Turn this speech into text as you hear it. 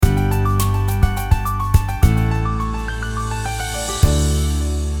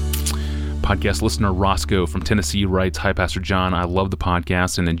Podcast listener Roscoe from Tennessee writes, "Hi, Pastor John. I love the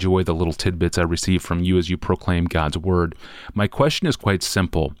podcast and enjoy the little tidbits I receive from you as you proclaim God's word. My question is quite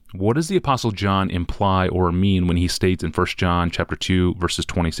simple. What does the Apostle John imply or mean when he states in 1 John chapter 2, verses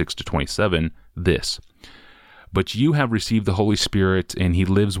 26 to 27, this? But you have received the Holy Spirit, and he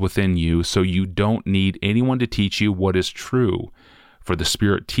lives within you, so you don't need anyone to teach you what is true. For the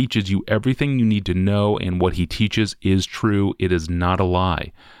Spirit teaches you everything you need to know, and what he teaches is true. It is not a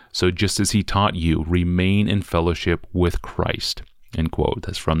lie. So just as he taught you, remain in fellowship with Christ." End quote.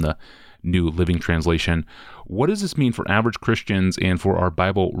 That's from the New Living Translation. What does this mean for average Christians and for our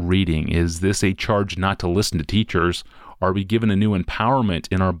Bible reading? Is this a charge not to listen to teachers? Are we given a new empowerment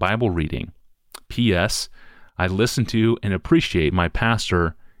in our Bible reading? P.S. I listen to and appreciate my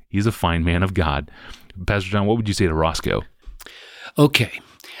pastor. He's a fine man of God. Pastor John, what would you say to Roscoe? Okay,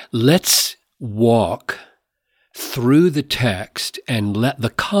 let's walk through the text and let the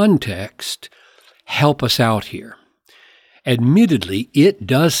context help us out here. Admittedly, it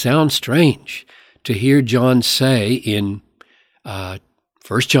does sound strange to hear John say in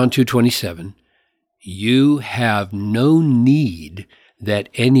 1 John 2:27, "You have no need that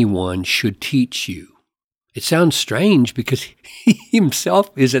anyone should teach you." It sounds strange because he himself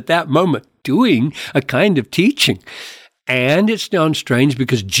is at that moment doing a kind of teaching. And it sounds strange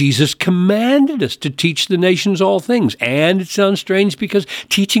because Jesus commanded us to teach the nations all things. And it sounds strange because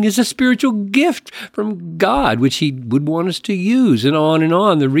teaching is a spiritual gift from God, which he would want us to use, and on and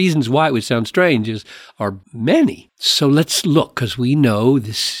on. The reasons why it would sound strange are many. So let's look, because we know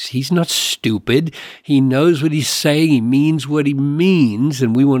this. He's not stupid. He knows what he's saying. He means what he means.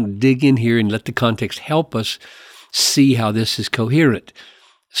 And we want to dig in here and let the context help us see how this is coherent.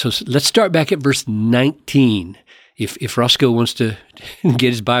 So let's start back at verse 19. If Roscoe wants to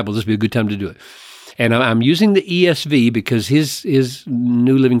get his Bible, this would be a good time to do it. And I'm using the ESV because his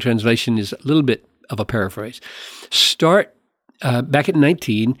New Living Translation is a little bit of a paraphrase. Start back at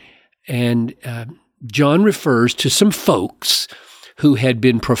 19, and John refers to some folks who had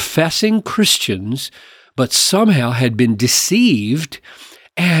been professing Christians, but somehow had been deceived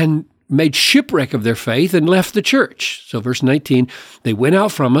and made shipwreck of their faith and left the church. So verse 19, "They went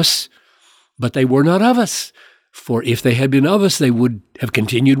out from us, but they were not of us. For if they had been of us, they would have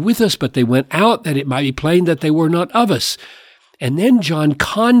continued with us, but they went out that it might be plain that they were not of us." And then John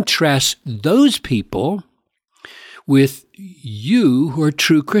contrasts those people with you who are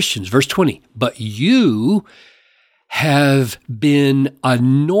true Christians. Verse 20, "But you have been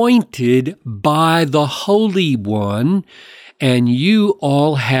anointed by the Holy One, and you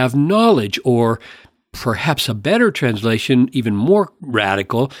all have knowledge," or perhaps a better translation, even more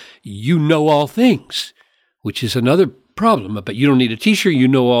radical, "you know all things," which is another problem. But you don't need a teacher, you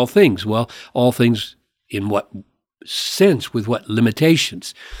know all things. Well, all things in what sense, with what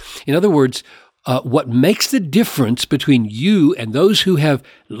limitations? In other words, what makes the difference between you and those who have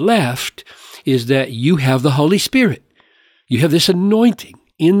left is that you have the Holy Spirit. You have this anointing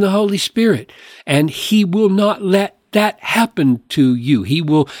in the Holy Spirit, and he will not let that happen to you. He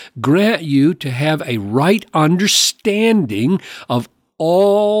will grant you to have a right understanding of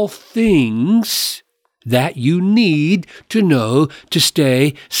all things that you need to know to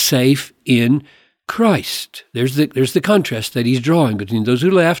stay safe in Christ. There's the contrast that he's drawing between those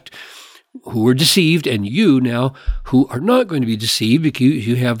who left, who were deceived, and you now who are not going to be deceived because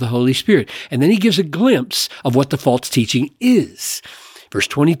you have the Holy Spirit. And then he gives a glimpse of what the false teaching is. Verse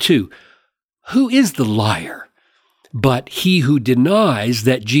 22, "Who is the liar but he who denies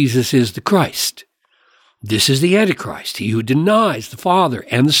that Jesus is the Christ? This is the Antichrist, he who denies the Father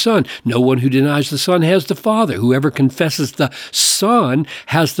and the Son. No one who denies the Son has the Father. Whoever confesses the Son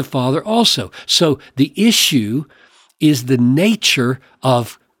has the Father also." So the issue is the nature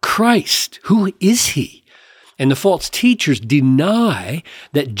of Christ. Who is he? And the false teachers deny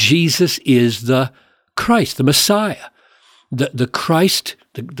that Jesus is the Christ, the Messiah. The Christ,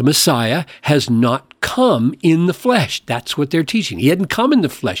 the Messiah, has not come in the flesh. That's what they're teaching. He hadn't come in the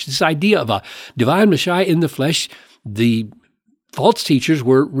flesh. This idea of a divine Messiah in the flesh, the false teachers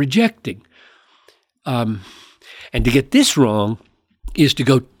were rejecting. And to get this wrong is to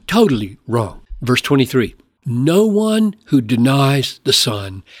go totally wrong. Verse 23, "No one who denies the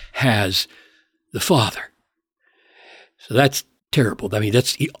Son has the Father." So that's terrible. I mean,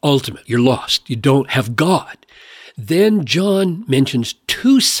 that's the ultimate. You're lost. You don't have God. Then John mentions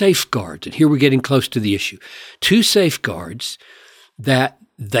two safeguards, and here we're getting close to the issue. Two safeguards that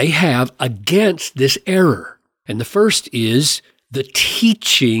they have against this error. And the first is the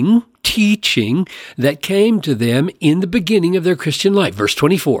teaching that came to them in the beginning of their Christian life. Verse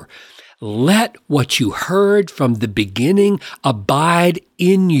 24, let what you heard from the beginning abide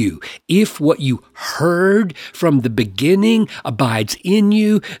in you. If what you heard from the beginning abides in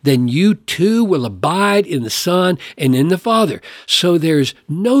you, then you too will abide in the Son and in the Father. So there's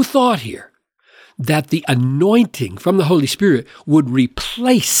no thought here that the anointing from the Holy Spirit would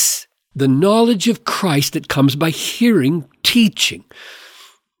replace the knowledge of Christ that comes by hearing teaching.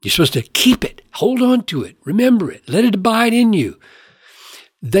 You're supposed to keep it, hold on to it, remember it, let it abide in you.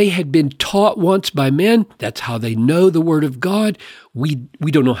 They had been taught once by men. That's how they know the Word of God. We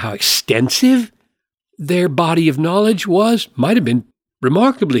don't know how extensive their body of knowledge was. Might have been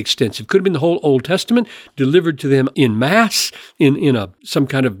remarkably extensive. Could have been the whole Old Testament delivered to them in mass in some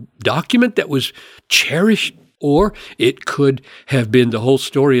kind of document that was cherished. Or it could have been the whole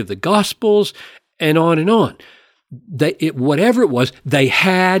story of the Gospels and on and on. Whatever it was, they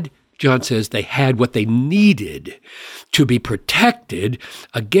had, John says, they had what they needed to be protected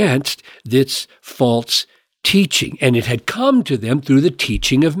against this false teaching. And it had come to them through the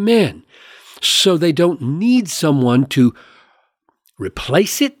teaching of men. So they don't need someone to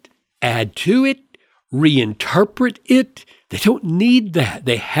replace it, add to it, reinterpret it. They don't need that.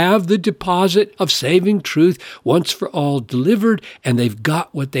 They have the deposit of saving truth once for all delivered, and they've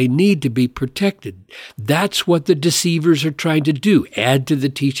got what they need to be protected. That's what the deceivers are trying to do. Add to the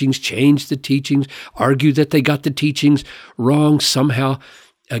teachings, change the teachings, argue that they got the teachings wrong, somehow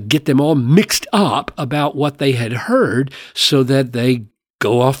get them all mixed up about what they had heard so that they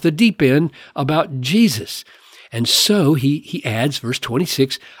go off the deep end about Jesus. And so he adds, verse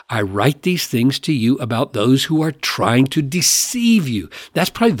 26, I write these things to you about those who are trying to deceive you. That's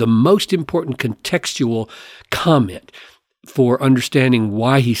probably the most important contextual comment for understanding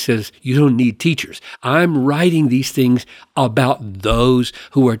why he says you don't need teachers. I'm writing these things about those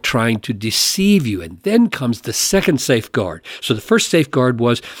who are trying to deceive you. And then comes the second safeguard. So the first safeguard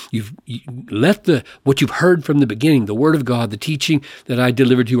was you let what you've heard from the beginning, the Word of God, the teaching that I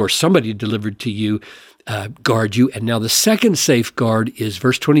delivered to you or somebody delivered to you, guard you. And now the second safeguard is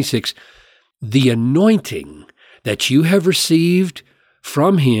verse 26, the anointing that you have received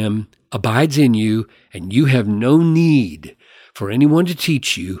from him abides in you, and you have no need for anyone to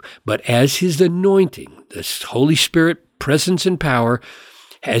teach you, but as his anointing, this Holy Spirit presence and power,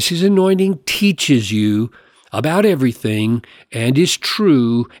 as his anointing teaches you about everything and is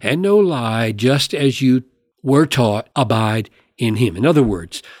true and no lie, just as you were taught, abide in him. In other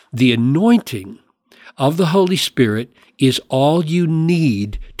words, the anointing of the Holy Spirit is all you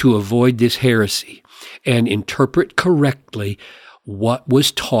need to avoid this heresy and interpret correctly what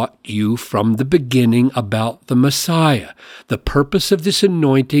was taught you from the beginning about the Messiah. The purpose of this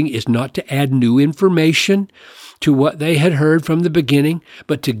anointing is not to add new information to what they had heard from the beginning,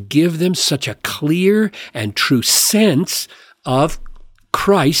 but to give them such a clear and true sense of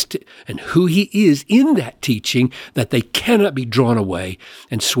Christ and who he is in that teaching that they cannot be drawn away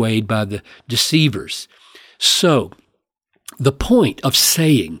and swayed by the deceivers. So the point of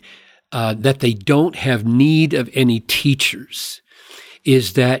saying that they don't have need of any teachers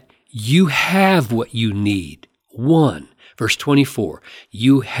is that you have what you need. 1, verse 24,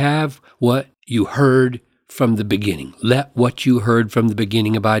 you have what you heard from the beginning. Let what you heard from the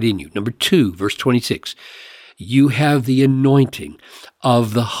beginning abide in you. Number 2, verse 26, you have the anointing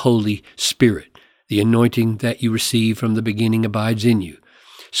of the Holy Spirit. The anointing that you receive from the beginning abides in you.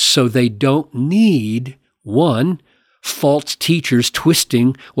 So they don't need, 1, false teachers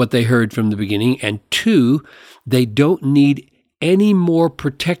twisting what they heard from the beginning, and 2, they don't need any more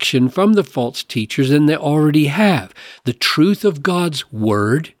protection from the false teachers than they already have. The truth of God's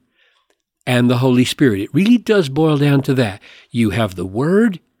Word and the Holy Spirit. It really does boil down to that. You have the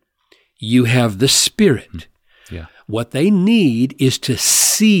Word, you have the Spirit. Yeah. What they need is to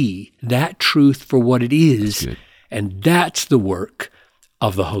see that truth for what it is, and that's the work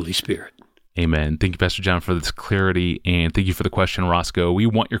of the Holy Spirit. Amen. Thank you, Pastor John, for this clarity, and thank you for the question, Roscoe. We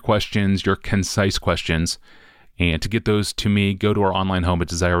want your questions, your concise questions, and to get those to me, go to our online home at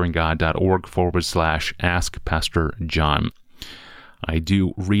desiringgod.org/Ask Pastor John. I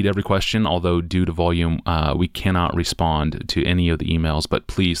do read every question, although due to volume, we cannot respond to any of the emails. But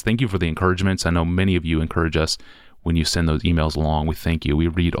please, thank you for the encouragements. I know many of you encourage us when you send those emails along. We thank you. We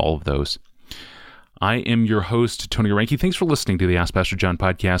read all of those. I am your host, Tony Reinke. Thanks for listening to the Ask Pastor John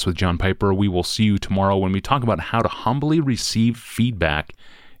podcast with John Piper. We will see you tomorrow when we talk about how to humbly receive feedback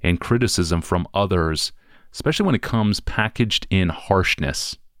and criticism from others, especially when it comes packaged in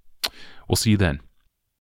harshness. We'll see you then.